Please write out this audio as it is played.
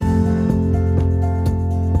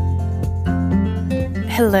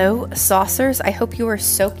Hello, saucers. I hope you are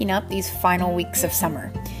soaking up these final weeks of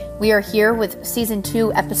summer. We are here with Season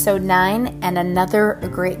 2, Episode 9, and another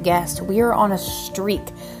great guest. We are on a streak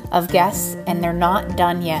of guests, and they're not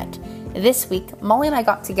done yet. This week, Molly and I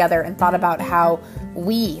got together and thought about how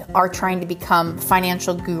we are trying to become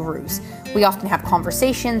financial gurus. We often have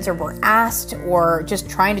conversations, or we're asked, or just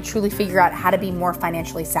trying to truly figure out how to be more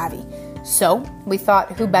financially savvy. So we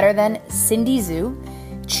thought, who better than Cindy Zhu,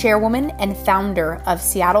 chairwoman and founder of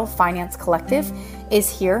Seattle Finance Collective, is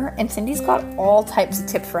here. And Cindy's got all types of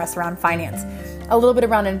tips for us around finance. A little bit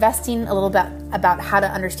around investing, a little bit about how to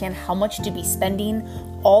understand how much to be spending,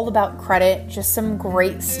 all about credit, just some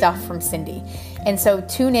great stuff from Cindy. And so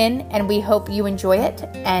tune in, and we hope you enjoy it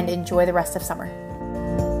and enjoy the rest of summer.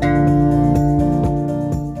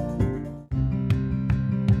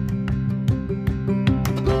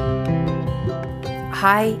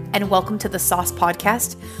 Hi, and welcome to the Saus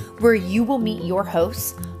podcast, where you will meet your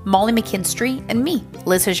hosts, Molly McKinstry and me,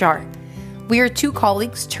 Liz Hajar. We are two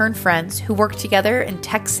colleagues turned friends who worked together in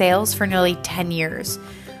tech sales for nearly 10 years.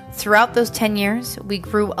 Throughout those 10 years, we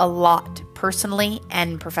grew a lot personally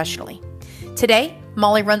and professionally. Today,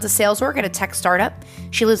 Molly runs a sales org at a tech startup.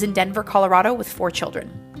 She lives in Denver, Colorado with 4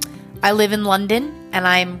 children. I live in London, and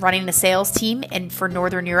I'm running a sales team for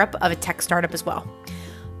Northern Europe of a tech startup as well.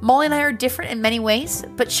 Molly and I are different in many ways,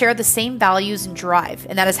 but share the same values and drive,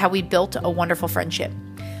 and that is how we built a wonderful friendship.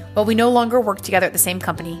 While we no longer work together at the same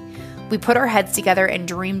company, we put our heads together and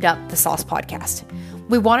dreamed up the Saus podcast.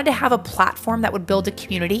 We wanted to have a platform that would build a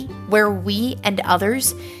community where we and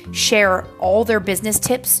others share all their business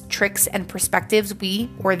tips, tricks, and perspectives we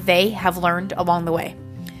or they have learned along the way.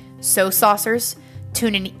 So, saucers,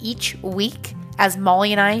 tune in each week as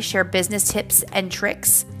Molly and I share business tips and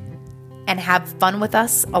tricks and have fun with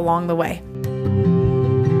us along the way.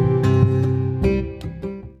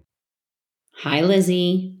 Hi,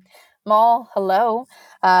 Lizzie. Mol, hello.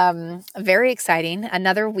 Very exciting.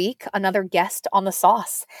 Another week, another guest on the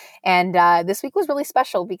Saus. And this week was really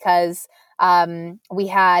special because we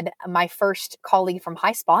had my first colleague from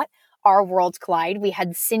HighSpot. Our worlds collide. We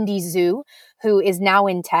had Cindy Zhu, who is now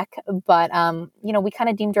in tech, but we kind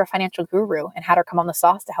of deemed her a financial guru and had her come on the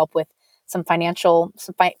Saus to help with some financial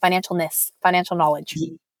knowledge.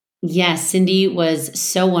 Yes, Cindy was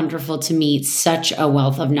so wonderful to meet, such a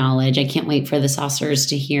wealth of knowledge. I can't wait for the saucers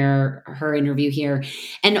to hear her interview here.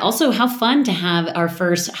 And also how fun to have our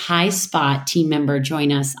first HighSpot team member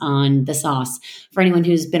join us on the Saus. For anyone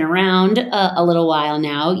who's been around a little while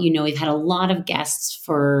now, we've had a lot of guests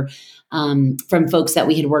from folks that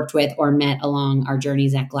we had worked with or met along our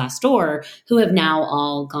journeys at Glassdoor, who have now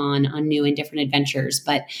all gone on new and different adventures.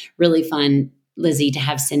 But really fun, Lizzie, to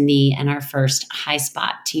have Cindy and our first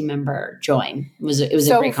HighSpot team member join. It was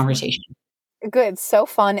a great conversation. Good. So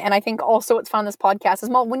fun. And I think also what's fun on this podcast is,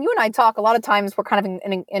 Mom, when you and I talk, a lot of times we're kind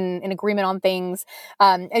of in agreement on things.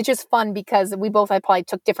 It's just fun because we both, I probably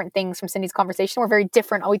took different things from Cindy's conversation. We're very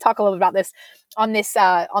different. We talk a little bit about this on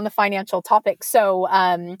the financial topic.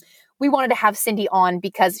 So, we wanted to have Cindy on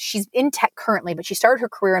because she's in tech currently, but she started her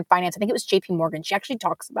career in finance. I think it was JP Morgan. She actually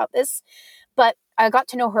talks about this, but I got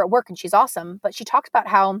to know her at work and she's awesome. But she talked about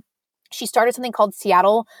how she started something called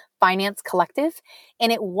Seattle Finance Collective.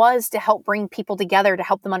 And it was to help bring people together, to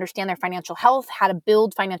help them understand their financial health, how to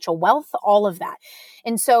build financial wealth, all of that.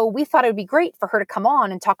 And so we thought it would be great for her to come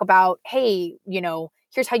on and talk about, hey,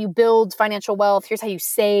 here's how you build financial wealth. Here's how you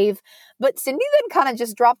save. But Cindy then kind of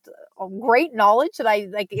just dropped great knowledge that I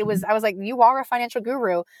was like, you are a financial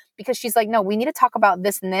guru, because she's like, no, we need to talk about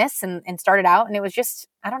this and this and start it out. And it was just,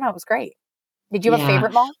 I don't know, it was great. Did you have a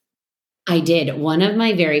favorite, Mom? I did. One of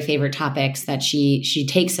my very favorite topics that she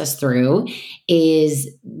takes us through is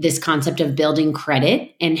this concept of building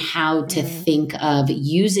credit and how to think of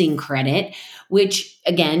using credit, which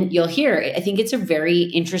again, you'll hear, I think it's a very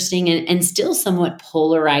interesting and still somewhat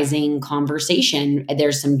polarizing conversation.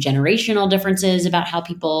 There's some generational differences about how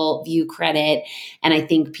people view credit. And I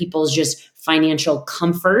think people's just financial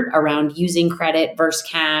comfort around using credit versus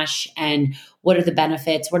cash, and what are the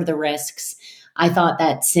benefits, what are the risks. I thought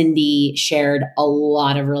that Cindy shared a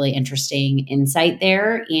lot of really interesting insight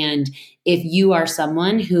there. And if you are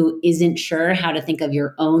someone who isn't sure how to think of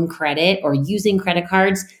your own credit or using credit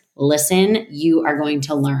cards, listen, you are going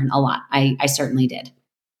to learn a lot. I certainly did.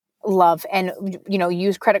 Love. And,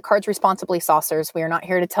 use credit cards responsibly, saucers. We are not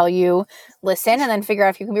here to tell you, listen, and then figure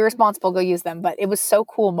out if you can be responsible, go use them. But it was so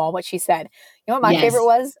cool, Mal, what she said. You know what my favorite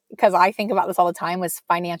was? Because I think about this all the time, was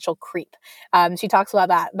financial creep. She talks about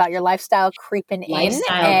that, about your lifestyle creeping in.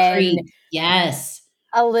 Lifestyle creep. Yes.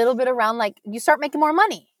 A little bit around, like, you start making more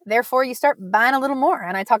money. Therefore, you start buying a little more.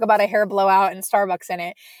 And I talk about a hair blowout and Starbucks in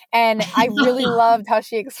it. And I really loved how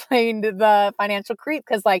she explained the financial creep,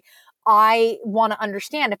 because like, I want to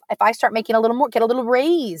understand if I start making a little more, get a little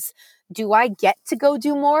raise, do I get to go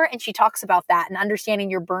do more? And she talks about that and understanding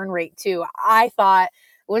your burn rate too. I thought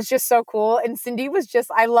was just so cool. And Cindy was just,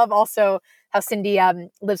 I love also how Cindy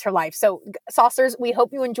lives her life. So Saucers, we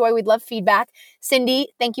hope you enjoy. We'd love feedback. Cindy,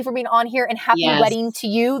 thank you for being on here, and happy wedding to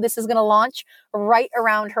you. This is going to launch right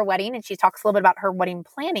around her wedding. And she talks a little bit about her wedding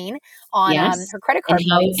planning on her credit card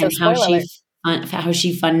points. So spoiler alert. How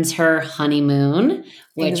she funds her honeymoon,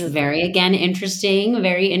 which very interesting,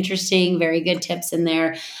 very good tips in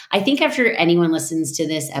there. I think after anyone listens to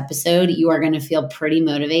this episode, you are going to feel pretty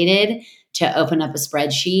motivated to open up a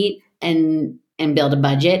spreadsheet and build a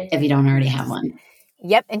budget if you don't already have one.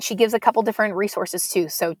 Yep. And she gives a couple different resources too.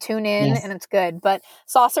 So tune in and it's good. But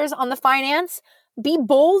Saucers, on the finance, be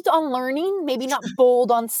bold on learning, maybe not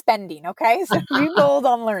bold on spending. Okay. So be bold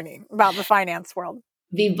on learning about the finance world.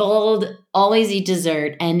 Be bold, always eat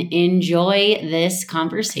dessert, and enjoy this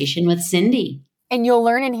conversation with Cindy. And you'll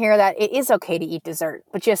learn in here that it is okay to eat dessert,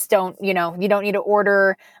 but just don't, you don't need to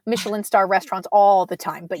order Michelin star restaurants all the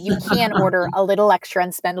time, but you can order a little extra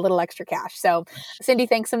and spend a little extra cash. So Cindy,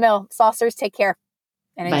 thanks a mil. Saucers, take care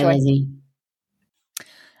and enjoy. Bye, Lizzie.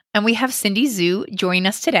 And we have Cindy Zhu joining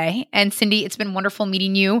us today. And Cindy, it's been wonderful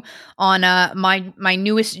meeting you on my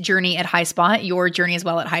newest journey at HighSpot, your journey as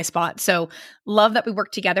well at HighSpot. So love that we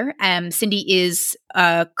work together. Cindy is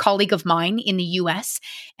a colleague of mine in the US,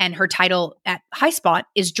 and her title at HighSpot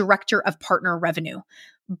is Director of Partner Revenue.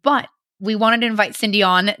 But we wanted to invite Cindy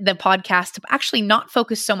on the podcast to actually not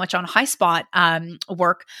focus so much on HighSpot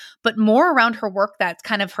work, but more around her work that's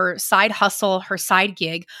kind of her side hustle, her side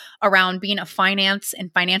gig around being a finance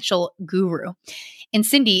and financial guru. And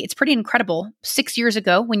Cindy, it's pretty incredible. 6 years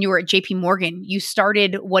ago, when you were at JP Morgan, you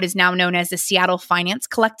started what is now known as the Seattle Finance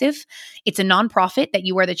Collective. It's a nonprofit that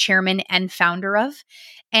you are the chairman and founder of.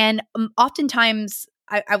 And oftentimes,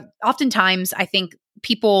 I think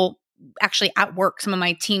people actually at work, some of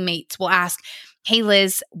my teammates will ask, hey,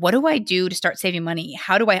 Liz, what do I do to start saving money?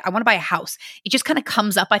 How do I want to buy a house? It just kind of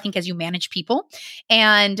comes up, I think, as you manage people.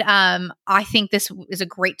 And I think this is a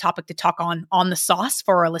great topic to talk on the sauce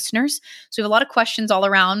for our listeners. So we have a lot of questions all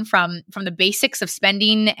around from the basics of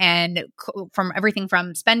spending and from everything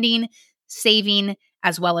from spending, saving,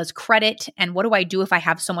 as well as credit. And what do I do if I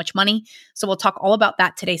have so much money? So we'll talk all about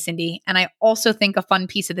that today, Cindy. And I also think a fun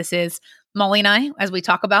piece of this is Molly and I, as we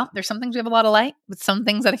talk about, there's some things we have a lot alike, but some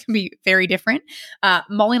things that can be very different.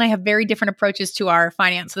 Molly and I have very different approaches to our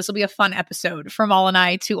finance. So this will be a fun episode for Molly and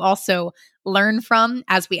I to also learn from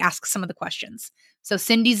as we ask some of the questions. So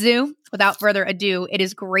Cindy Zhu, without further ado, it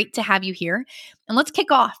is great to have you here. And let's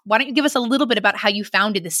kick off. Why don't you give us a little bit about how you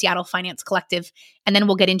founded the Seattle Finance Collective, and then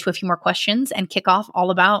we'll get into a few more questions and kick off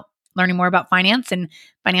all about learning more about finance and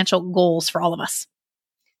financial goals for all of us.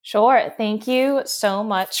 Sure. Thank you so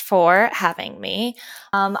much for having me.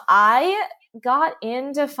 I got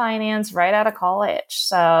into finance right out of college.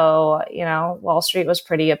 So, Wall Street was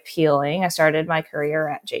pretty appealing. I started my career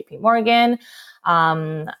at JP Morgan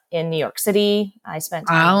in New York City. I spent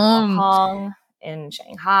time in Hong Kong, in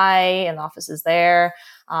Shanghai, in the offices there.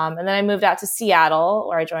 And then I moved out to Seattle,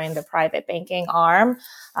 where I joined the private banking arm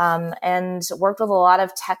and worked with a lot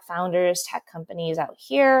of tech founders, tech companies out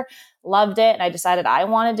here. Loved it. And I decided I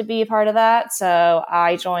wanted to be a part of that. So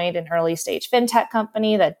I joined an early stage fintech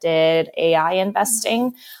company that did AI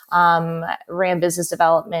investing, ran business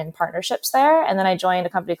development partnerships there. And then I joined a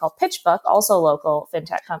company called PitchBook, also a local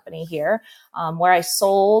fintech company here, where I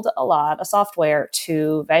sold a lot of software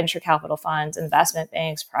to venture capital funds, investment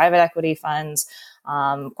banks, private equity funds,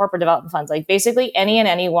 corporate development funds, like basically any and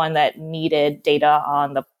anyone that needed data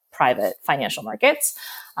on the private financial markets.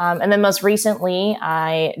 And then most recently,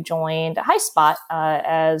 I joined HighSpot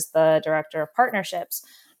as the director of partnerships.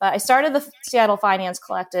 But I started the Seattle Finance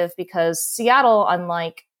Collective because Seattle,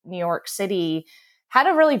 unlike New York City, had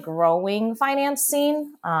a really growing finance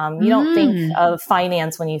scene. You don't think of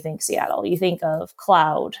finance when you think Seattle. You think of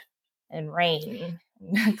cloud and rain,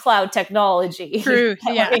 cloud technology. True.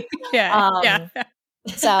 Yeah.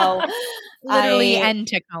 So literally and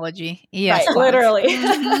technology. Yes. Right, literally.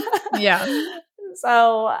 Yeah.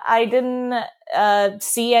 So I didn't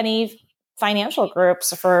see any financial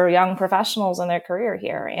groups for young professionals in their career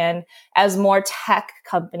here. And as more tech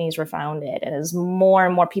companies were founded and as more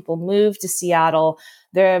and more people moved to Seattle,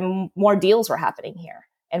 more deals were happening here.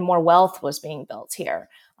 and more wealth was being built here.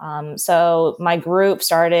 So my group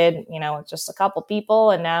started, with just a couple people,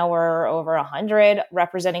 and now we're over 100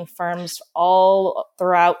 representing firms all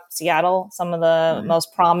throughout Seattle. Some of the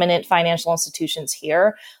most prominent financial institutions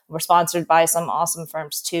here. We're sponsored by some awesome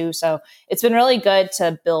firms too. So it's been really good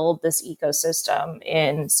to build this ecosystem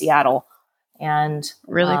in Seattle. And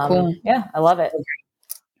Really cool. Yeah, I love it.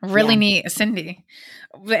 Really neat, Cindy.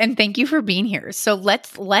 And thank you for being here. So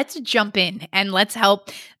let's jump in and let's help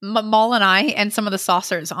Maul and I and some of the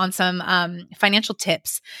saucers on some financial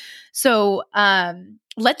tips. So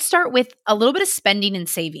let's start with a little bit of spending and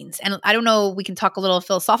savings. And I don't know, we can talk a little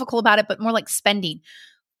philosophical about it, but more like spending.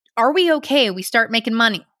 Are we okay? We start making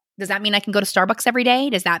money. Does that mean I can go to Starbucks every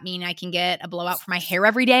day? Does that mean I can get a blowout for my hair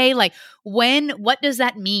every day? Like what does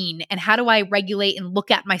that mean? And how do I regulate and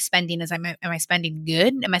look at my spending? Am I spending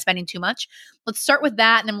good? Am I spending too much? Let's start with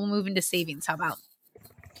that and then we'll move into savings. How about?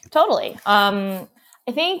 Totally. I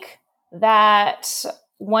think that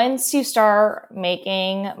once you start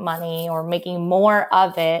making money or making more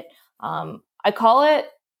of it, I call it,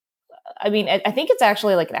 I think it's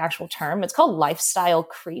actually like an actual term. It's called lifestyle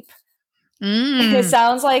creep. It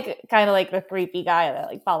sounds like kind of like the creepy guy that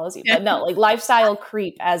like follows you, but no, like lifestyle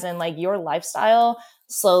creep as in like your lifestyle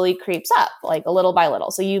slowly creeps up like a little by little.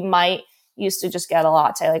 So you might used to just get a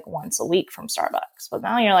latte like once a week from Starbucks, but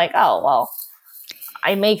now you're like, oh, well,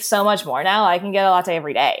 I make so much more now. I can get a latte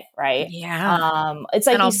every day. Right. Yeah. It's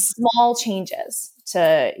like these small changes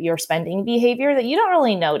to your spending behavior that you don't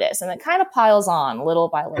really notice. And it kind of piles on little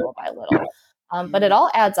by little by little. But it all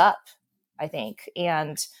adds up, I think.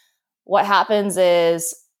 And what happens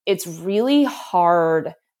is it's really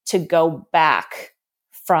hard to go back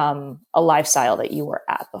from a lifestyle that you were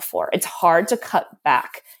at before. It's hard to cut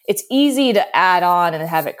back. It's easy to add on and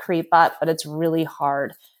have it creep up, but it's really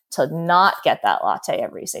hard to not get that latte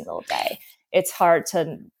every single day. It's hard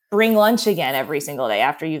to bring lunch again every single day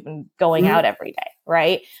after you've been going out every day,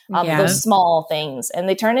 right? Those small things, and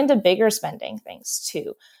they turn into bigger spending things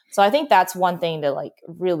too. So I think that's one thing to like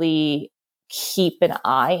really keep an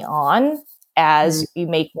eye on as you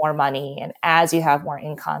make more money and as you have more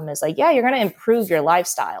income is like, yeah, you're going to improve your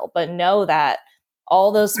lifestyle, but know that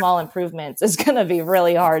all those small improvements is going to be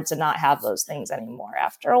really hard to not have those things anymore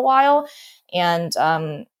after a while. And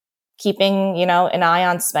keeping, an eye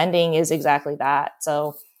on spending is exactly that.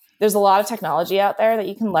 So there's a lot of technology out there that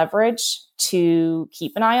you can leverage to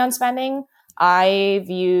keep an eye on spending. I've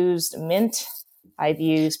used Mint. I've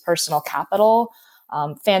used Personal Capital.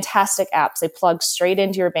 Fantastic apps. They plug straight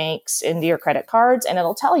into your banks, into your credit cards, and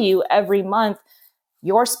it'll tell you every month,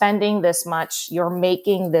 you're spending this much, you're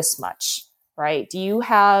making this much, right? Do you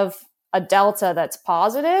have a delta that's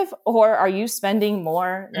positive, or are you spending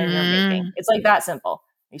more than you're making? It's like that simple.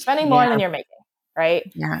 You're spending more than you're making, right?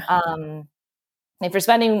 Yeah. If you're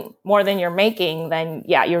spending more than you're making, then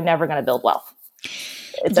you're never going to build wealth.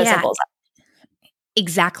 It's as simple as that.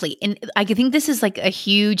 Exactly. And I think this is like a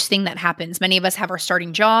huge thing that happens. Many of us have our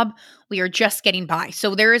starting job. We are just getting by.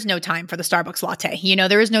 So there is no time for the Starbucks latte.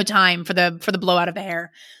 There is no time for the blowout of the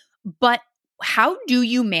hair. But how do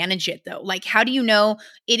you manage it though? Like, how do you know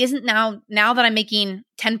it isn't now that I'm making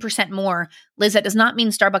 10% more, Liz, that does not mean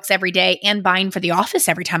Starbucks every day and buying for the office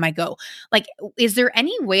every time I go. Like, is there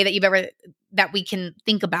any way that we can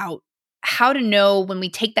think about how to know when we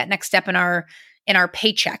take that next step in our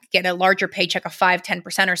paycheck, get a larger paycheck of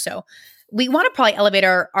 5-10% or so? We want to probably elevate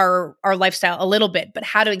our lifestyle a little bit, but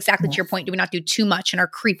how to exactly to your point, do we not do too much and our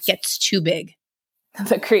creep gets too big?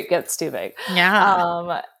 The creep gets too big.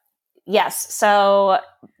 Yeah. Yes. So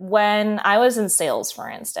when I was in sales, for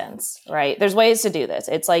instance, right, there's ways to do this.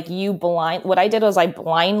 It's like what I did was I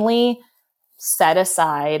blindly set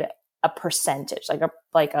aside a percentage,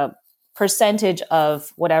 like a percentage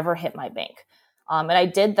of whatever hit my bank. And I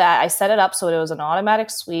did that. I set it up so it was an automatic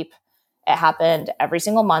sweep. It happened every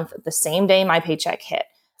single month, the same day my paycheck hit.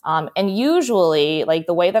 And usually, like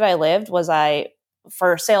the way that I lived was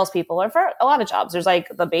for salespeople or for a lot of jobs, there's like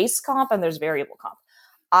the base comp and there's variable comp.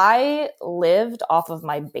 I lived off of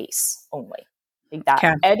my base only. Like that.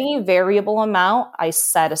 Okay. Any variable amount I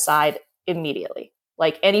set aside immediately.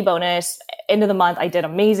 Like any bonus, end of the month, I did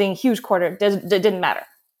amazing, huge quarter. It didn't matter.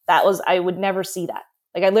 I would never see that.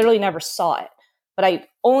 Like I literally never saw it. But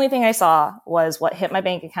only thing I saw was what hit my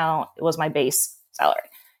bank account. It was my base salary.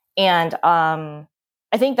 And I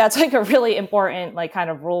think that's like a really important like kind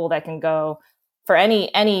of rule that can go for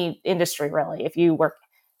any industry, really. If you work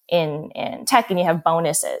in tech and you have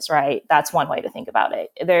bonuses, right? That's one way to think about it.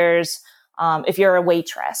 There's, if you're a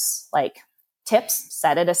waitress, like tips,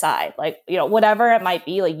 set it aside, like, whatever it might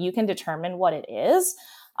be, like you can determine what it is.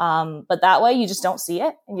 But that way you just don't see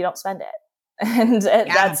it and you don't spend it. And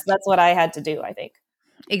Yeah. that's what I had to do, I think.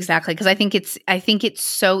 Exactly. Cause I think it's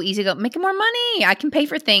so easy to go making more money. I can pay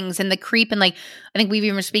for things, and the creep, and like, I think we've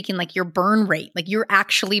even been speaking like your burn rate, like your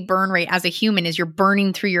actually burn rate as a human is you're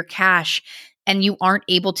burning through your cash, and you aren't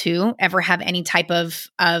able to ever have any type of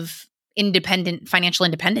independent financial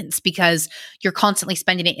independence because you're constantly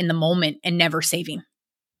spending it in the moment and never saving.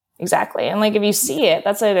 Exactly. And like, if you see it,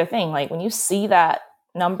 that's the other thing. Like when you see that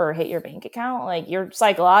number hit your bank account, like you're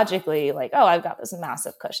psychologically like, oh, I've got this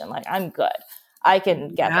massive cushion. Like I'm good. I can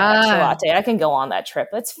get that extra Yeah. latte. I can go on that trip.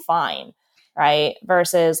 It's fine. Right.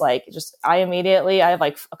 Versus like I have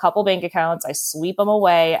like a couple bank accounts. I sweep them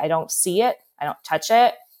away. I don't see it. I don't touch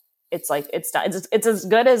it. It's like, it's done. It's as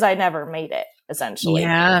good as I never made it, essentially.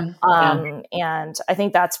 Yeah. And I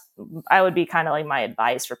think I would be kind of like my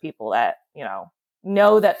advice for people that,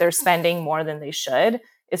 know that they're spending more than they should,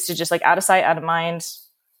 is to just like out of sight, out of mind.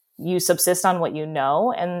 You subsist on what you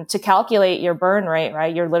know, and to calculate your burn rate,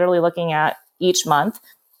 right? You're literally looking at each month,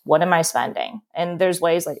 what am I spending? And there's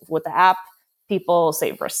ways like with the app, people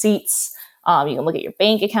save receipts. You can look at your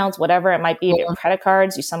bank accounts, whatever it might be, your credit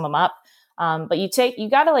cards, you sum them up. But you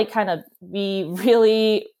got to like kind of be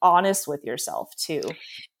really honest with yourself too.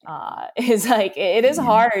 Is like, it is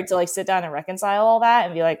hard to like sit down and reconcile all that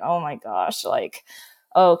and be like, oh my gosh, like,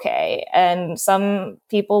 okay. And some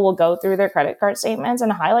people will go through their credit card statements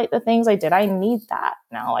and highlight the things I did. I need that.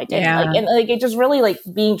 No, I didn't. Yeah. Like, and like, it just really like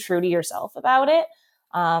being true to yourself about it.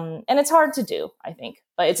 And it's hard to do, I think,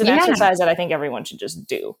 but it's an exercise that I think everyone should just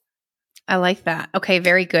do. I like that. Okay,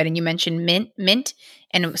 very good. And you mentioned mint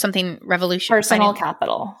and something revolution. Personal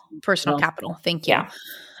capital. Thank you. Yeah.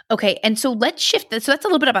 Okay, and so let's shift this. So that's a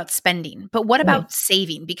little bit about spending, but what about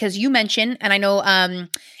saving? Because you mentioned, and I know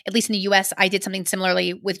at least in the US, I did something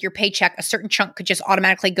similarly with your paycheck. A certain chunk could just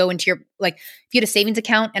automatically go into your, like if you had a savings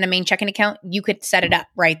account and a main checking account, you could set it up,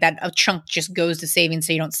 right? That a chunk just goes to savings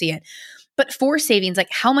so you don't see it. But for savings,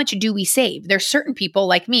 like how much do we save? There's certain people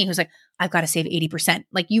like me who's like, I've got to save 80%.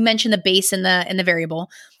 Like you mentioned the base and the variable,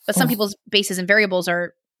 but some people's bases and variables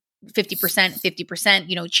are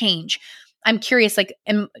 50%, change. I'm curious, like,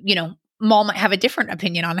 Mal might have a different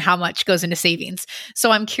opinion on how much goes into savings. So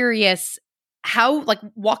I'm curious how, like,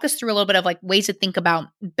 walk us through a little bit of like ways to think about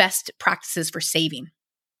best practices for saving.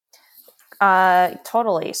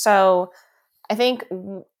 Totally. So I think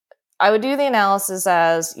I would do the analysis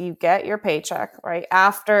as you get your paycheck, right?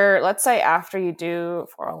 Let's say after you do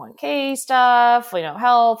 401k stuff,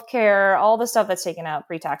 healthcare, all the stuff that's taken out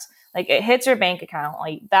pre-tax, like it hits your bank account,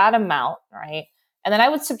 like that amount, right? And then I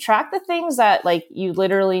would subtract the things that like you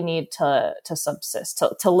literally need to subsist,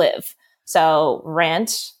 to live. So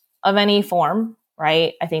rent of any form,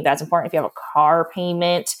 right? I think that's important. If you have a car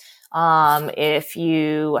payment, if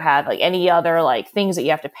you have like any other like things that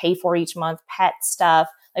you have to pay for each month, pet stuff,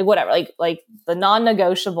 like whatever, like the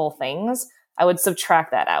non-negotiable things, I would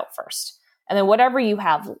subtract that out first. And then whatever you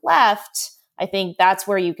have left, I think that's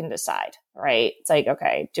where you can decide, right? It's like,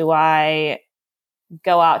 okay, do I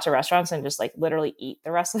go out to restaurants and just like literally eat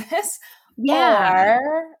the rest of this? Yeah.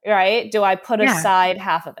 Or, right, do I put aside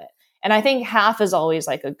half of it? And I think half is always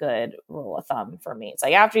like a good rule of thumb for me. It's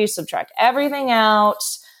like after you subtract everything out,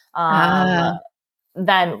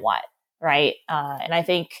 then what, right? And I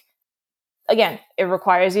think, again, it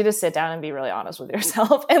requires you to sit down and be really honest with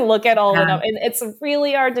yourself and look at all the numbers. And it's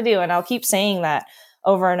really hard to do. And I'll keep saying that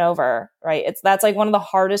over and over, right? That's like one of the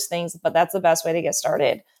hardest things, but that's the best way to get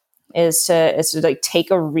started is to like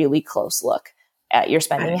take a really close look at your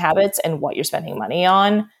spending habits and what you're spending money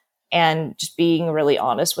on, and just being really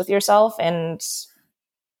honest with yourself. And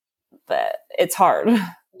that it's hard.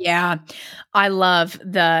 Yeah.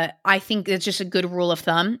 I think it's just a good rule of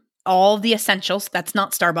thumb. All the essentials, that's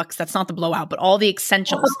not Starbucks, that's not the blowout, but all the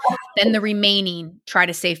essentials, then the remaining, try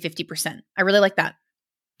to save 50%. I really like that.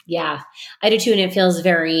 Yeah, I do too. And it feels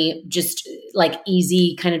very just like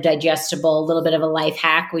easy, kind of digestible, a little bit of a life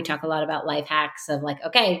hack. We talk a lot about life hacks of like,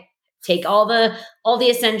 okay, take all the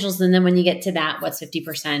essentials. And then when you get to that, what's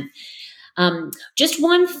 50%? Just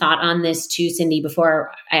one thought on this too, Cindy,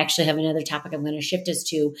 before I actually have another topic I'm going to shift us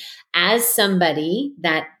to. As somebody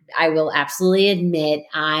that I will absolutely admit,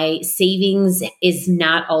 savings is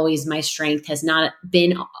not always my strength, has not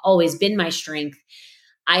always been my strength.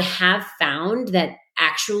 I have found that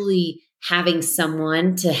actually having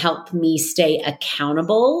someone to help me stay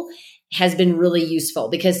accountable has been really useful,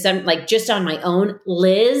 because just on my own,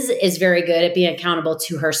 Liz is very good at being accountable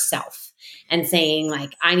to herself and saying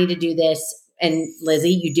like, I need to do this. And Lizzie,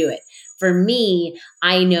 you do it. For me,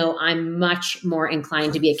 I know I'm much more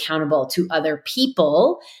inclined to be accountable to other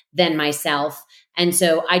people than myself. And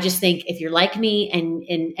so I just think if you're like me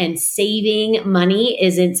and saving money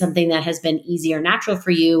isn't something that has been easy or natural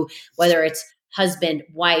for you, whether it's husband,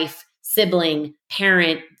 wife, sibling,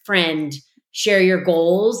 parent, friend, share your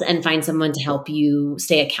goals and find someone to help you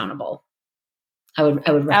stay accountable. I would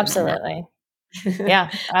recommend Absolutely. that.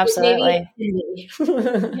 Yeah, absolutely.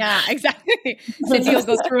 Yeah, exactly. Cindy will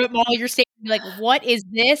go through it while you're staying, be like, what is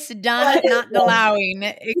this done, not allowing?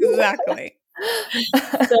 Exactly.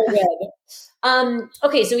 So good.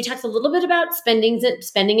 Okay, so we talked a little bit about spending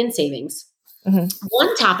and savings. Mhm.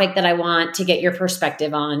 One topic that I want to get your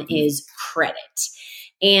perspective on is credit.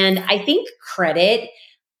 And I think credit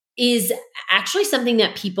is actually something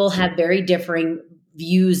that people have very differing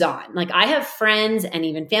views on. Like I have friends and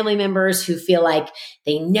even family members who feel like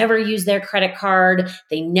they never use their credit card.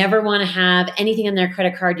 They never want to have anything on their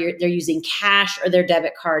credit card. They're using cash or their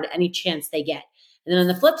debit card any chance they get. And then on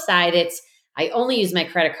the flip side, it's I only use my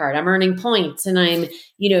credit card. I'm earning points and I'm,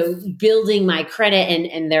 building my credit.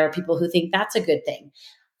 And there are people who think that's a good thing.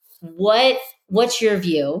 What's your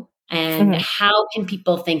view and how can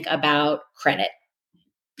people think about credit?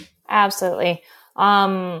 Absolutely.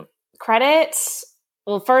 Credit.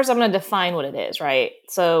 Well, first I'm going to define what it is, right?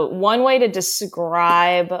 So one way to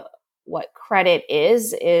describe what credit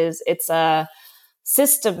is it's a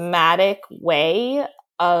systematic way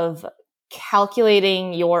of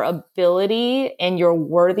calculating your ability and your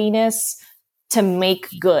worthiness to make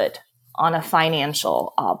good on a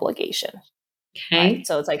financial obligation. Okay. Right?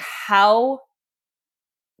 So it's like, how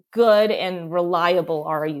good and reliable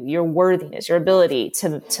are you? Your worthiness, your ability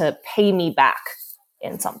to pay me back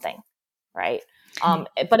in something, right?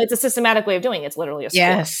 But it's a systematic way of doing it. It's literally a score.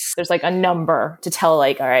 Yes. There's like a number to tell,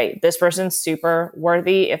 like, all right, this person's super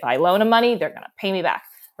worthy. If I loan them money, they're going to pay me back.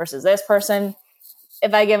 Versus this person,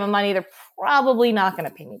 if I give them money, they're probably not going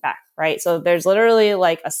to pay me back, right? So there's literally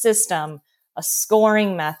like a system, a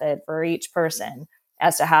scoring method for each person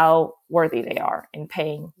as to how worthy they are in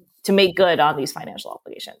paying to make good on these financial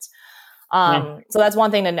obligations. So that's one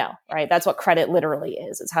thing to know, right? That's what credit literally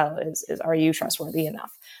is. It's how is are you trustworthy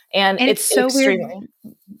enough? And it's so extremely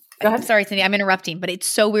weird. Go ahead. Sorry, Cindy, I'm interrupting, but it's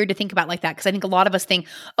so weird to think about like that because I think a lot of us think,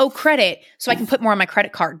 oh, credit, so I can put more on my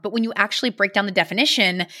credit card. But when you actually break down the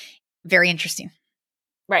definition, very interesting.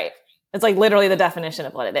 Right. It's like literally the definition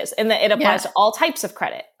of what it is. And it applies to all types of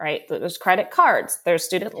credit, right? There's credit cards, there's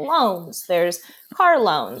student loans, there's car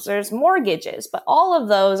loans, there's mortgages, but all of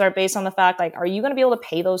those are based on the fact, like, are you going to be able to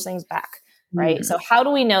pay those things back? Right. Mm-hmm. So how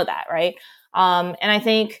do we know that? Right. And I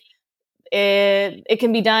think it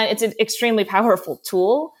can be done. It's an extremely powerful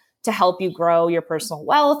tool to help you grow your personal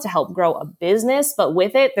wealth, to help grow a business. But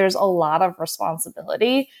with it, there's a lot of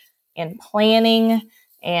responsibility in planning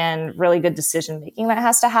and really good decision making that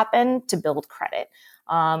has to happen to build credit.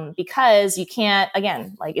 Because you can't,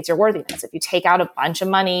 again, like, it's your worthiness. If you take out a bunch of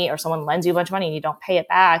money or someone lends you a bunch of money and you don't pay it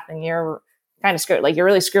back, then you're kind of screwed. Like, you're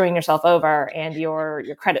really screwing yourself over and your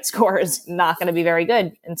credit score is not going to be very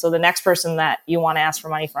good. And so the next person that you want to ask for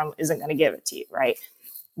money from isn't going to give it to you, right?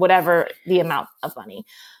 Whatever the amount of money.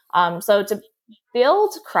 So to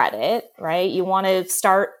build credit, right, you want to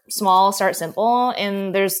start small, start simple.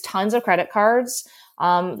 And there's tons of credit cards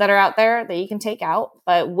that are out there that you can take out.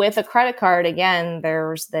 But with a credit card, again,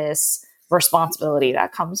 there's this responsibility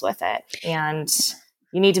that comes with it. And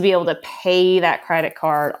you need to be able to pay that credit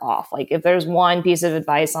card off. Like, if there's one piece of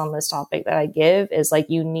advice on this topic that I give is, like,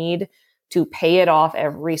 you need to pay it off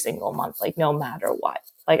every single month, like, no matter what.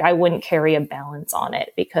 Like, I wouldn't carry a balance on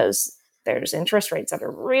it because there's interest rates that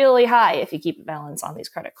are really high if you keep a balance on these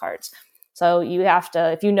credit cards. So you have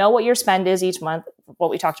to, if you know what your spend is each month, what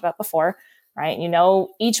we talked about before, right? You know,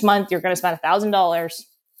 each month you're going to spend $1,000.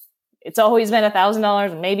 It's always been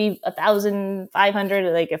 $1,000, maybe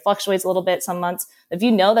 $1,500. Like, it fluctuates a little bit some months. If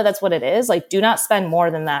you know that that's what it is, like, do not spend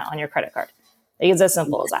more than that on your credit card. Like, it's as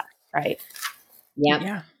simple as that, right?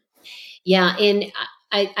 Yeah. And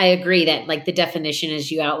I agree that, like, the definition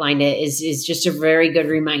as you outlined it is just a very good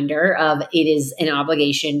reminder of it is an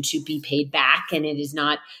obligation to be paid back, and it is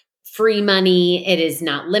not free money. It is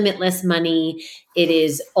not limitless money. It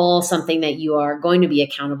is all something that you are going to be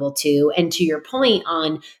accountable to. And to your point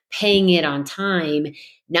on paying it on time,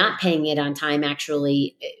 not paying it on time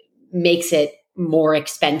actually makes it more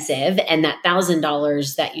expensive. And that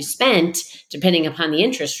 $1,000 that you spent, depending upon the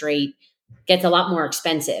interest rate, gets a lot more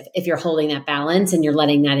expensive if you're holding that balance and you're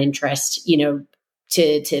letting that interest, to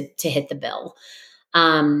hit the bill.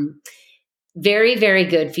 Very, very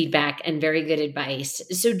good feedback and very good advice.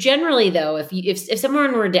 So generally, though, if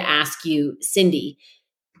someone were to ask you, Cindy,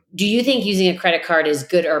 do you think using a credit card is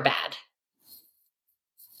good or bad?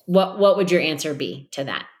 What would your answer be to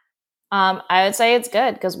that? I would say it's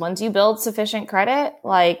good because once you build sufficient credit,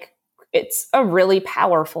 like it's a really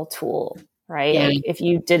powerful tool, right? Yeah. Like if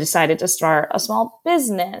you decided to start a small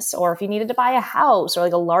business, or if you needed to buy a house, or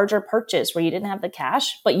like a larger purchase where you didn't have the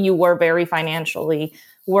cash, but you were very financially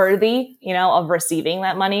worthy, of receiving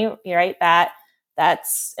that money, right?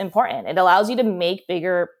 That's important. It allows you to make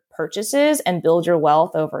bigger purchases and build your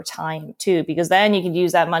wealth over time too, because then you can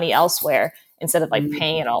use that money elsewhere instead of like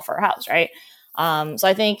paying it all for a house, right? So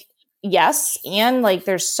I think yes. And like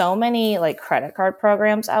there's so many like credit card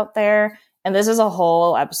programs out there. And this is a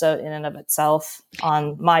whole episode in and of itself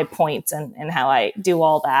on my points and how I do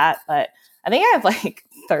all that. But I think I have like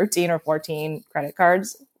 13 or 14 credit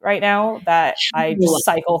cards right now that I just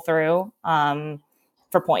cycle through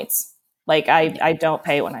for points. Like I don't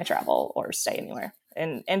pay when I travel or stay anywhere.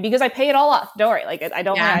 And because I pay it all off, don't worry. Like I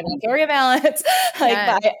don't carry a balance.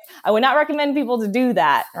 But I would not recommend people to do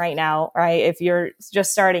that right now, right? If you're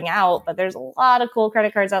just starting out, but there's a lot of cool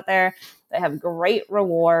credit cards out there that have great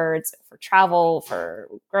rewards for travel, for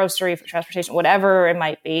grocery, for transportation, whatever it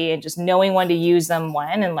might be. And just knowing when to use them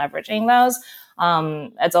when and leveraging those.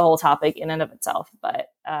 That's a whole topic in and of itself. But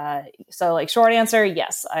so like short answer,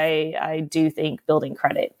 yes, I do think building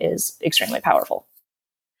credit is extremely powerful.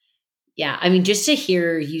 Yeah. I mean, just to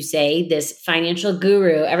hear you say this financial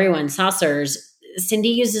guru, everyone, saucers, Cindy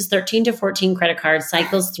uses 13 to 14 credit cards,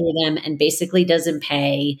 cycles through them, and basically doesn't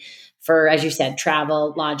pay for, as you said,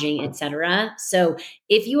 travel, lodging, etc. So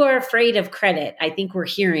if you are afraid of credit, I think we're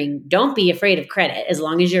hearing, don't be afraid of credit as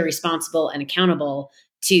long as you're responsible and accountable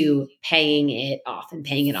to paying it off and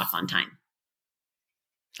paying it off on time.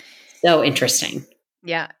 So interesting.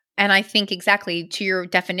 Yeah. And I think exactly to your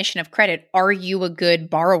definition of credit, are you a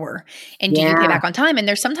good borrower? And do you pay back on time? And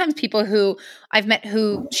there's sometimes people who I've met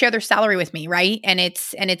who share their salary with me, right? And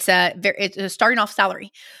it's a starting off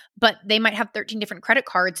salary, but they might have 13 different credit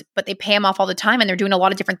cards, but they pay them off all the time. And they're doing a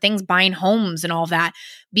lot of different things, buying homes and all that,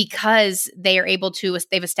 because they are able to,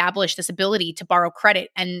 they've established this ability to borrow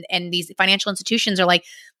credit. And these financial institutions are like,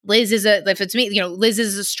 Liz is Liz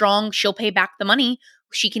is strong, she'll pay back the money.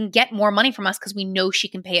 She can get more money from us because we know she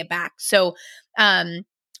can pay it back. So I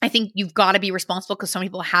think you've got to be responsible because some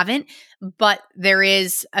people haven't, but there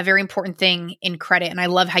is a very important thing in credit. And I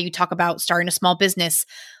love how you talk about starting a small business.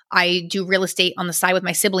 I do real estate on the side with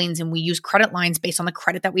my siblings, and we use credit lines based on the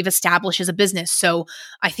credit that we've established as a business. So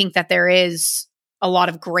I think that there is a lot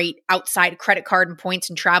of great outside credit card and points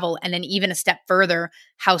and travel. And then even a step further,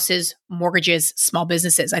 houses, mortgages, small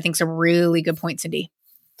businesses. I think is a really good point, Cindy.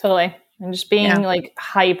 Totally. And just being like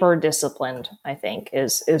hyper disciplined, I think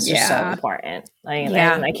is just so important. And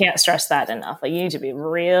I can't stress that enough. Like you need to be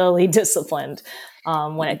really disciplined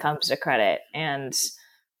when it comes to credit. And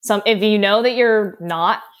if you know that you're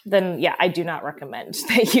not, then I do not recommend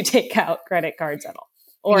that you take out credit cards at all,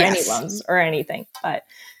 or any loans or anything. But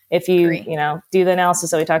if you, do the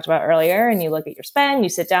analysis that we talked about earlier, and you look at your spend, you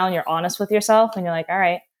sit down, you're honest with yourself, and you're like, all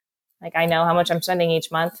right, like I know how much I'm spending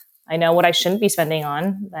each month. I know what I shouldn't be spending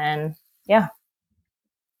on, then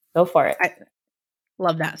go for it. I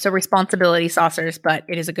love that. So responsibility, saucers, but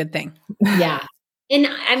it is a good thing. Yeah. And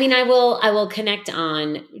I mean, I will connect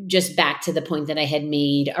on just back to the point that I had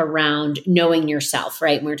made around knowing yourself,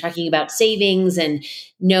 right? When we're talking about savings and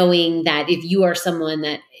knowing that if you are someone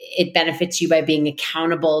that it benefits you by being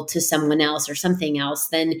accountable to someone else or something else,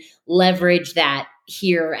 then leverage that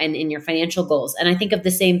here and in your financial goals. And I think of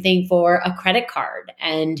the same thing for a credit card.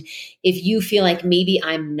 And if you feel like maybe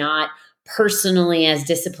I'm not personally as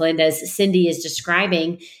disciplined as Cindy is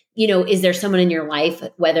describing, is there someone in your life,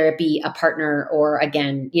 whether it be a partner or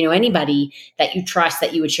again, anybody that you trust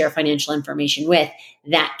that you would share financial information with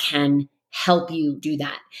that can help you do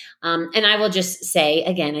that? And I will just say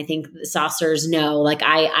again, I think the saucers know, like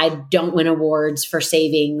I don't win awards for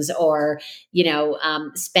savings or,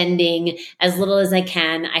 spending as little as I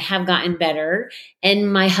can. I have gotten better,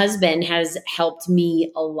 and my husband has helped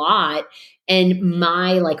me a lot. And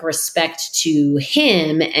my respect to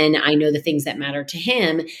him, and I know the things that matter to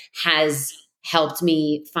him, has helped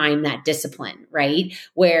me find that discipline, right?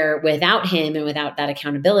 Where without him and without that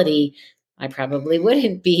accountability, I probably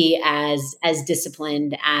wouldn't be as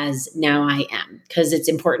disciplined as now I am, because it's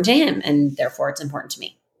important to him and therefore it's important to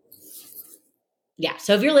me. Yeah.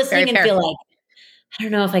 So if you're listening and feel like, I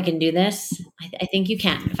don't know if I can do this, I think you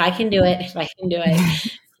can. If I can do it,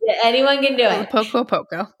 anyone can do it.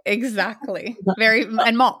 Poco. Exactly.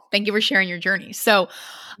 And Mal, thank you for sharing your journey. So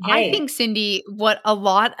I think, Cindy, what a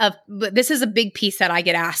lot of, this is a big piece that I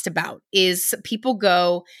get asked about is people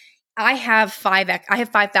go, I have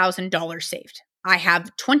 $5,000 saved. I have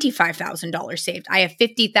 $25,000 saved. I have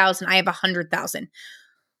 $50,000. I have $100,000.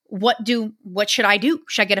 what should I do?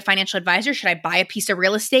 Should I get a financial advisor? Should I buy a piece of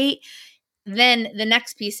real estate? Then the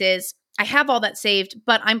next piece is I have all that saved,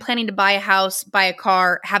 but I'm planning to buy a house, buy a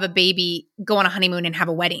car, have a baby, go on a honeymoon, and have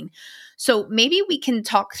a wedding. So maybe we can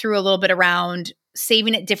talk through a little bit around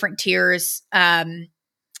saving at different tiers, how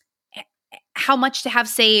much to have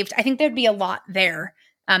saved. I think there'd be a lot there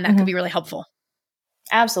that could be really helpful.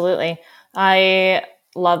 Absolutely. I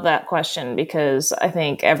love that question because I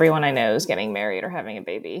think everyone I know is getting married or having a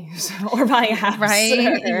baby or buying a house. Right.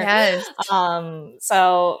 Yes.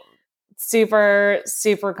 So super,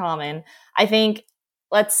 super common. I think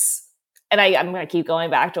I'm going to keep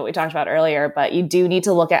going back to what we talked about earlier, but you do need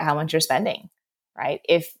to look at how much you're spending, right?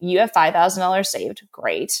 If you have $5,000 saved,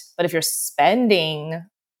 great. But if you're spending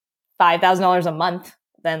 $5,000 a month,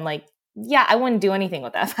 then I wouldn't do anything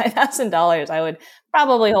with that $5,000. I would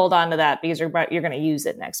probably hold on to that because you're going to use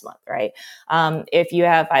it next month, right? If you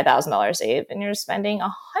have $5,000 saved and you're spending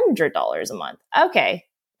 $100 a month, okay,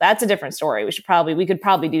 that's a different story. We could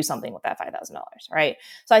probably do something with that $5,000, right?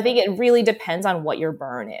 So I think it really depends on what your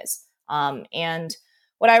burn is. And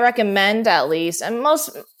what I recommend, at least, and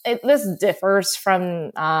this differs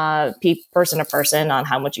from person to person on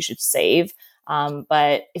how much you should save.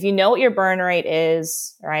 But if you know what your burn rate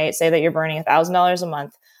is, right? Say that you're burning $1,000 a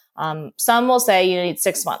month. Some will say you need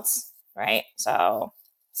 6 months, right? So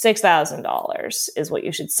 $6,000 is what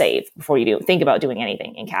you should save before you think about doing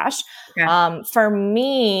anything in cash. Okay. For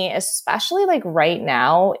me, especially right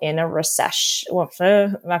now in a recession, well,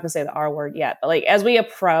 I'm not gonna say the R word yet, but as we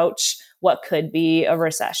approach what could be a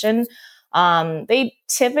recession, they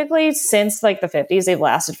typically, since the 50s, they've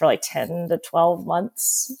lasted for 10 to 12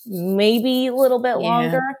 months, maybe a little bit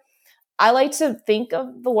longer. I like to think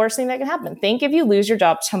of the worst thing that can happen. Think if you lose your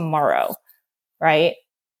job tomorrow, right?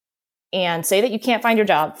 And say that you can't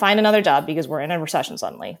find another job because we're in a recession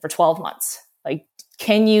suddenly for 12 months.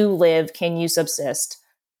 Can you subsist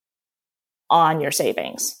on your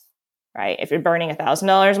savings, right? If you're burning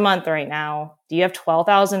 $1,000 a month right now, do you have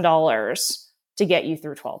 $12,000 to get you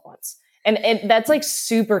through 12 months? And that's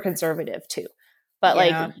super conservative too.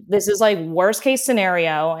 But this is worst case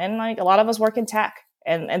scenario. And a lot of us work in tech.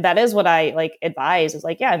 And that is what I advise is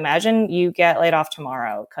imagine you get laid off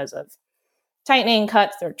tomorrow because of tightening,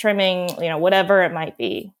 cuts, or trimming, whatever it might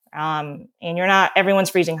be. And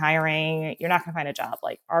everyone's freezing hiring. You're not going to find a job.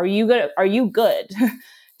 Are you good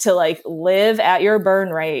to live at your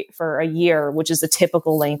burn rate for a year, which is the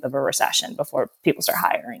typical length of a recession before people start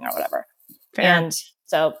hiring or whatever. Fair. And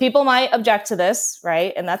so people might object to this,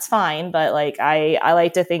 right? And that's fine. But I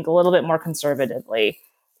like to think a little bit more conservatively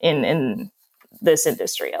in this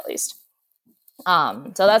industry, at least.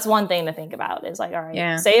 So that's one thing to think about is all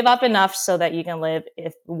right, save up enough so that you can live.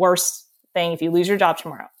 If you lose your job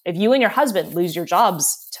tomorrow, if you and your husband lose your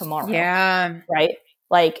jobs tomorrow, right?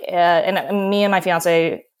 And me and my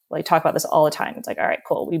fiance talk about this all the time. It's all right,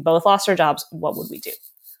 cool. We both lost our jobs. What would we do?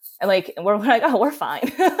 And we're oh, we're fine.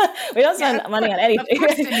 We don't spend money on anything. Of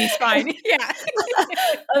course Cindy's fine. Yeah.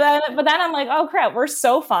 but then I'm oh crap, we're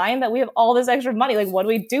so fine that we have all this extra money. What do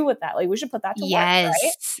we do with that? We should put that to work, right?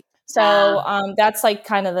 So that's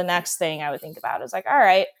kind of the next thing I would think about is all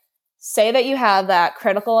right, say that you have that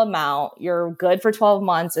critical amount. You're good for 12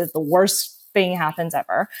 months. If the worst thing happens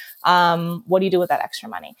ever, what do you do with that extra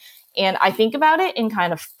money? And I think about it in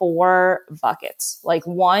kind of 4 buckets.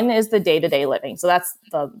 One is the day-to-day living. So that's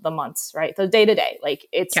the months, right? So day-to-day,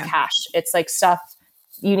 it's cash. It's stuff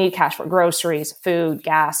you need cash for: groceries, food,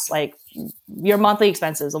 gas, your monthly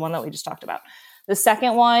expenses, the one that we just talked about. The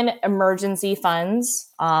second one, emergency funds,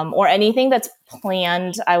 or anything that's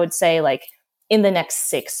planned, I would say in the next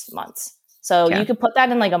 6 months. So you could put that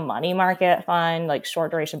in a money market fund,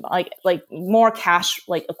 short duration, more cash,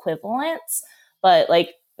 equivalents. But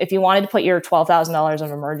if you wanted to put your $12,000 of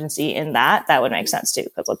emergency in that would make sense too.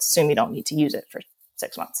 Because let's assume you don't need to use it for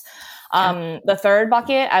 6 months. The third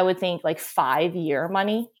bucket, I would think 5-year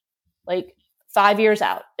money, 5 years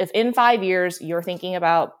out. If in 5 years you're thinking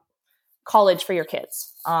about college for your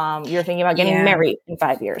kids, you're thinking about getting married in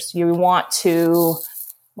 5 years, you want to,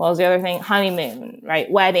 what was the other thing? Honeymoon, right?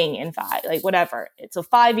 Wedding in 5, whatever. It's a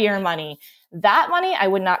 5-year money. That money I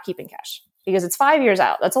would not keep in cash because it's 5 years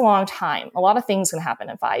out. That's a long time. A lot of things can happen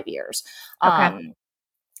in 5 years. Okay.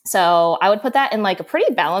 So I would put that in a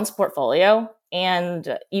pretty balanced portfolio,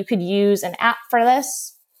 and you could use an app for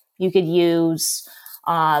this. You could use,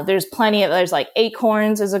 there's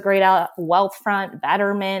Acorns is a great app, Wealthfront,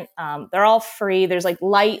 Betterment. They're all free. There's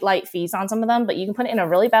light fees on some of them, but you can put it in a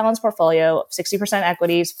really balanced portfolio, 60%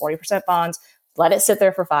 equities, 40% bonds. Let it sit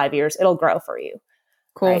there for 5 years. It'll grow for you.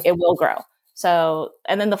 Cool. Right? It will grow. So,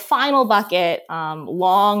 and then the final bucket,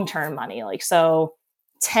 long-term money. So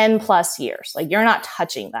 10 plus years. Like you're not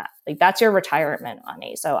touching that. Like that's your retirement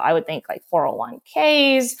money. So I would think like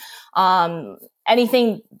 401ks,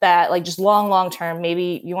 anything that like just long term,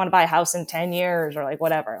 maybe you want to buy a house in 10 years or like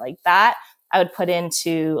whatever, like that I would put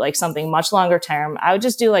into like something much longer term. I would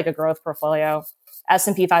just do like a growth portfolio,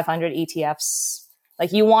 S&P 500 ETFs.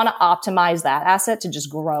 Like you want to optimize that asset to just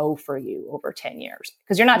grow for you over 10 years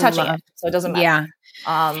because you're not touching it. So it doesn't matter.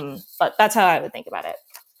 Yeah. But that's how I would think about it.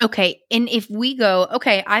 Okay. And if we go,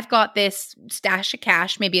 okay, I've got this stash of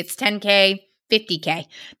cash, maybe it's 10K, 50K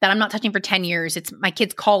that I'm not touching for 10 years. It's my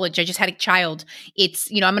kid's college. I just had a child. It's,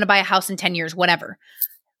 I'm going to buy a house in 10 years, whatever.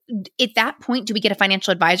 At that point, do we get a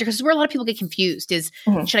financial advisor? Because where a lot of people get confused is,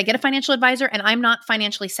 should I get a financial advisor? And I'm not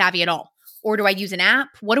financially savvy at all. Or do I use an app?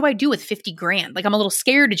 What do I do with 50 grand? Like I'm a little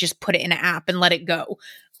scared to just put it in an app and let it go.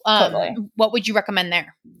 Totally. What would you recommend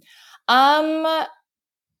there?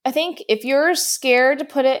 I think if you're scared to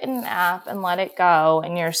put it in an app and let it go,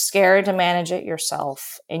 and you're scared to manage it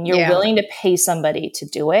yourself, and you're willing to pay somebody to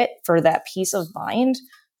do it for that peace of mind,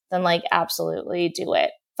 then like absolutely do it.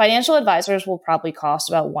 Financial advisors will probably cost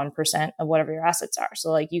about 1% of whatever your assets are. So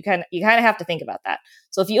like you kind of have to think about that.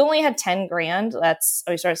 So if you only had 10 grand,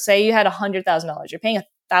 say you had $100,000, you're paying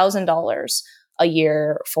 $1,000 a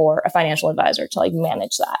year for a financial advisor to like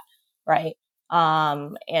manage that. Right.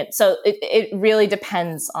 And so it really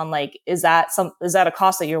depends on like, is that a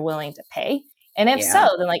cost that you're willing to pay? And if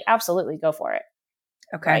so, then like absolutely go for it.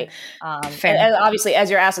 Okay. Right. And obviously as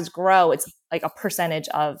your assets grow, it's like a percentage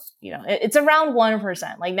of, it's around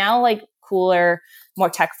 1%. Like now, like cooler, more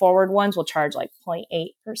tech forward ones will charge like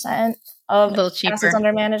 0.8% of assets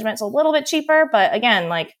under management. So a little bit cheaper, but again,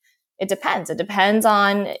 like it depends. It depends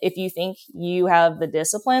on if you think you have the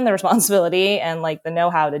discipline, the responsibility, and like the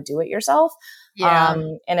know-how to do it yourself. Yeah.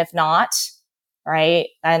 And if not, right,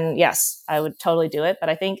 then yes, I would totally do it. But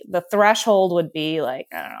I think the threshold would be like,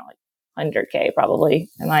 I don't know, like 100K probably,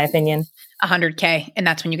 in my opinion. 100K. And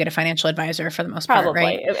that's when you get a financial advisor for the most part,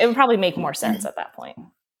 right? It would probably make more sense at that point.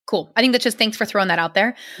 Cool. I think that's just, thanks for throwing that out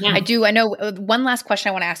there. Yeah. I know one last question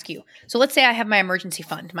I want to ask you. So let's say I have my emergency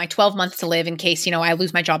fund, my 12 months to live in case, I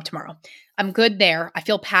lose my job tomorrow. I'm good there. I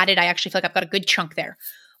feel padded. I actually feel like I've got a good chunk there.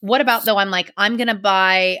 What about though? I'm like, I'm going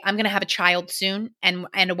to have a child soon and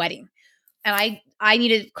a wedding. And I need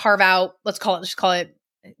to carve out, let's call it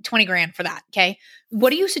 20 grand for that. Okay.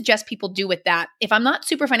 What do you suggest people do with that? If I'm not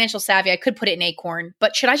super financial savvy, I could put it in Acorn,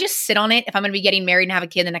 but should I just sit on it if I'm going to be getting married and have a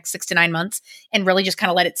kid in the next 6 to 9 months and really just kind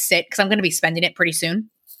of let it sit? Cause I'm going to be spending it pretty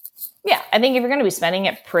soon. Yeah. I think if you're going to be spending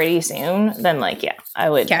it pretty soon, then like, yeah, I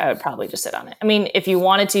would probably just sit on it. I mean, if you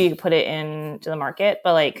wanted to, you could put it into the market,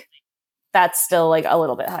 but like, that's still like a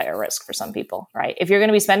little bit higher risk for some people, right? If you're going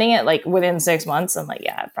to be spending it like within 6 months, then like,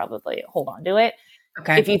 yeah, I'd probably hold on to it.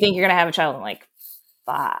 Okay. If you think you're going to have a child in like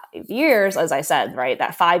 5 years, as I said, right,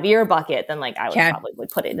 that 5-year bucket, then like I would probably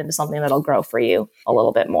put it into something that'll grow for you a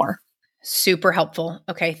little bit more. Super helpful.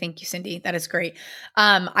 Okay. Thank you, Cindy. That is great. We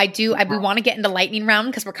want to get into lightning round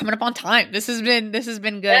because we're coming up on time. This has been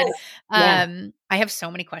good. Yes. I have so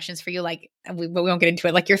many questions for you. Like but we won't get into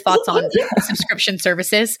it. Like your thoughts on subscription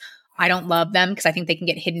services. I don't love them because I think they can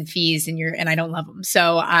get hidden fees and I don't love them.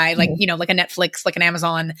 So I like, like a Netflix, like an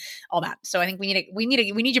Amazon, all that. So I think we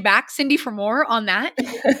need you back, Cindy, for more on that.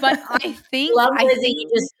 But I think Lizzie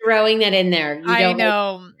just throwing that in there. I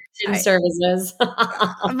know. Services.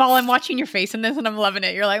 I'm watching your face in this and I'm loving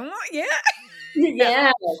it. You're like, yeah.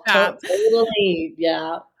 Yeah. Totally.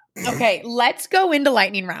 Yeah. Okay, let's go into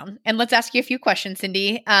lightning round and let's ask you a few questions,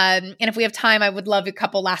 Cindy. And if we have time, I would love a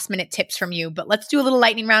couple last minute tips from you, but let's do a little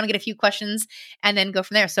lightning round and get a few questions and then go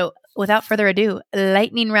from there. So without further ado,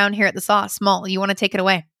 lightning round here at the Saus. Mal, you want to take it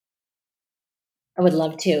away? I would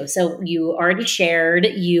love to. So you already shared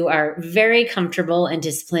you are very comfortable and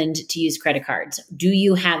disciplined to use credit cards. Do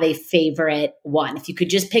you have a favorite one? If you could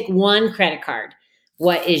just pick one credit card,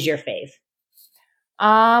 what is your fave?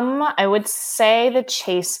 I would say the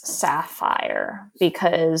Chase Sapphire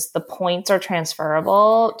because the points are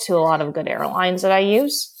transferable to a lot of good airlines that I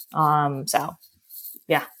use. So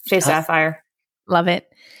yeah, Chase Sapphire. Love it.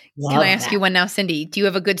 Can I ask you one now, Cindy? Do you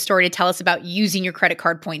have a good story to tell us about using your credit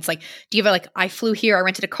card points? Like, do you have I flew here, I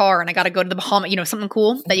rented a car and I got to go to the Bahamas, something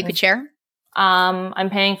cool that you could share? I'm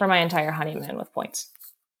paying for my entire honeymoon with points.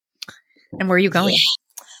 And where are you going? Yeah.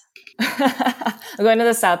 I'm going to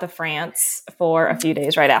the south of France for a few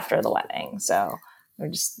days right after the wedding. So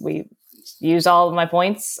we used all of my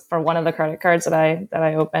points for one of the credit cards that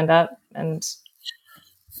I opened up and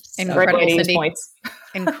incredible, Cindy. Points.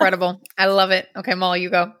 Incredible. I love it. Okay, Molly, you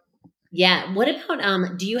go. Yeah. What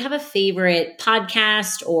about, do you have a favorite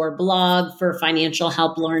podcast or blog for financial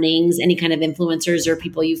help learnings? Any kind of influencers or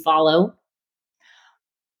people you follow?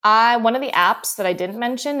 One of the apps that I didn't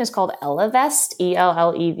mention is called Ellevest,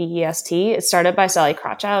 Ellevest. It's started by Sally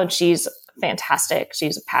Krawchow, and she's fantastic.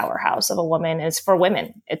 She's a powerhouse of a woman. It's for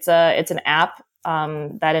women. It's an app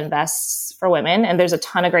that invests for women, and there's a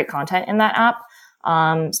ton of great content in that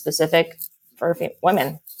app specific for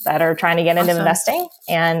women that are trying to get into investing,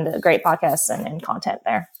 and great podcasts and content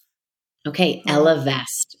there. Okay,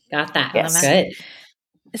 Ellevest. Got that. Yes. Good.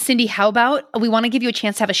 Cindy, how about we want to give you a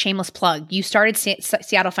chance to have a shameless plug. You started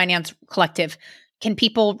Seattle Finance Collective. Can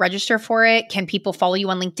people register for it? Can people follow you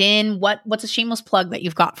on LinkedIn? What's a shameless plug that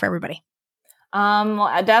you've got for everybody?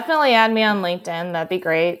 Well, definitely add me on LinkedIn. That'd be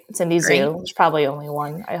great. Cindy Zoo. There's probably only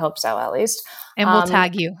one. I hope so, at least. And we'll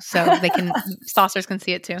tag you so they can saucers can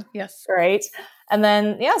see it too. Yes. Great. And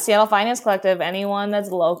then, Seattle Finance Collective, anyone that's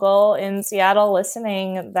local in Seattle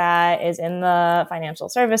listening that is in the financial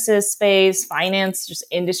services space, finance, just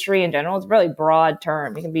industry in general, it's a really broad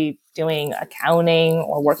term. You can be doing accounting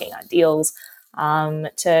or working on deals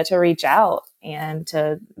to reach out and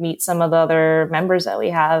to meet some of the other members that we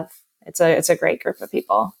have. It's a great group of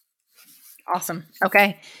people. Awesome.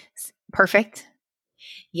 Okay. Perfect.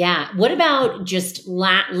 Yeah. What about just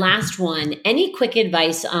last one? Any quick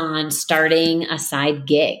advice on starting a side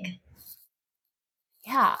gig?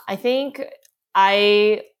 Yeah, I think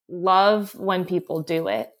I love when people do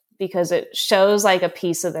it because it shows like a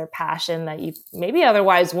piece of their passion that you maybe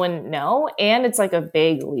otherwise wouldn't know. And it's like a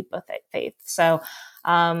big leap of faith. So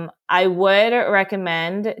I would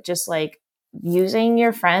recommend just like using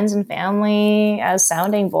your friends and family as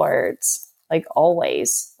sounding boards. Like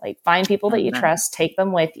always, like find people that you trust, take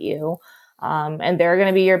them with you. And they're going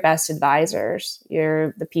to be your best advisors.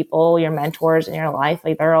 You're the people, your mentors in your life.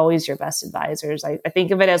 Like they're always your best advisors. I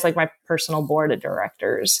think of it as like my personal board of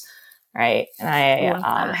directors. Right. And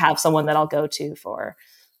I have someone that I'll go to for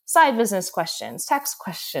side business questions, tax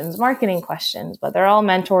questions, marketing questions, but they're all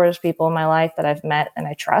mentors, people in my life that I've met and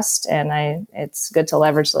I trust. And it's good to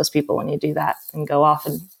leverage those people when you do that and go off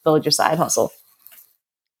and build your side hustle.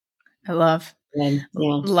 I love it.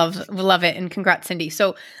 And congrats, Cindy.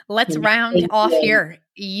 So let's round off here.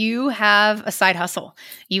 You have a side hustle.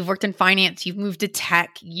 You've worked in finance. You've moved to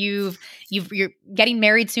tech. You're getting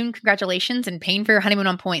married soon. Congratulations, and paying for your honeymoon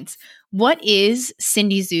on points. What is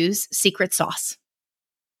Cindy Zoo's secret sauce?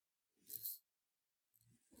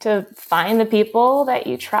 To find the people that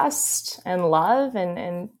you trust and love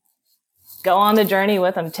and go on the journey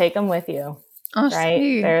with them. Take them with you. Oh, right.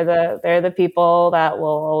 Sweet. They're the people that will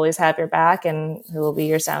always have your back and who will be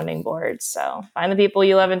your sounding boards. So find the people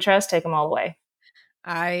you love and trust, take them all the way.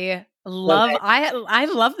 I love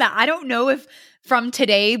that. I don't know if from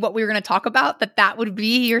today, what we were going to talk about, that would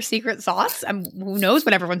be your secret sauce. Who knows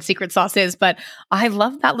what everyone's secret sauce is, but I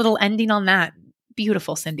love that little ending on that.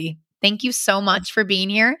 Beautiful, Cindy. Thank you so much for being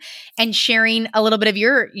here and sharing a little bit of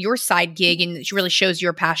your side gig, and it really shows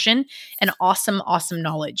your passion and awesome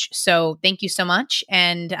knowledge. So thank you so much,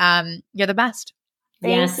 and you're the best.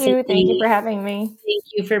 Thank you. Thank you for having me. Thank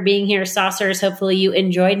you for being here, Saucers. Hopefully you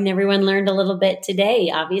enjoyed and everyone learned a little bit today.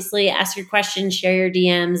 Obviously, ask your questions, share your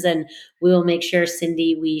DMs, and we will make sure,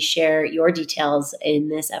 Cindy, we share your details in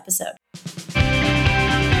this episode.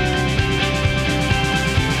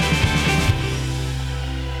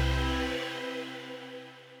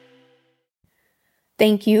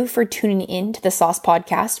 Thank you for tuning in to the Saus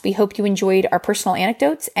podcast. We hope you enjoyed our personal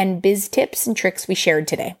anecdotes and biz tips and tricks we shared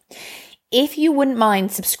today. If you wouldn't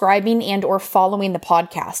mind subscribing and or following the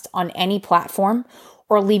podcast on any platform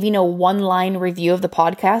or leaving a one-line review of the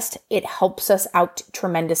podcast, it helps us out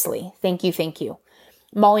tremendously. Thank you. Thank you.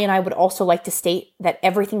 Molly and I would also like to state that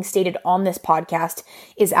everything stated on this podcast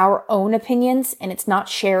is our own opinions and it's not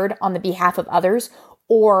shared on the behalf of others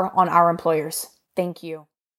or on our employers. Thank you.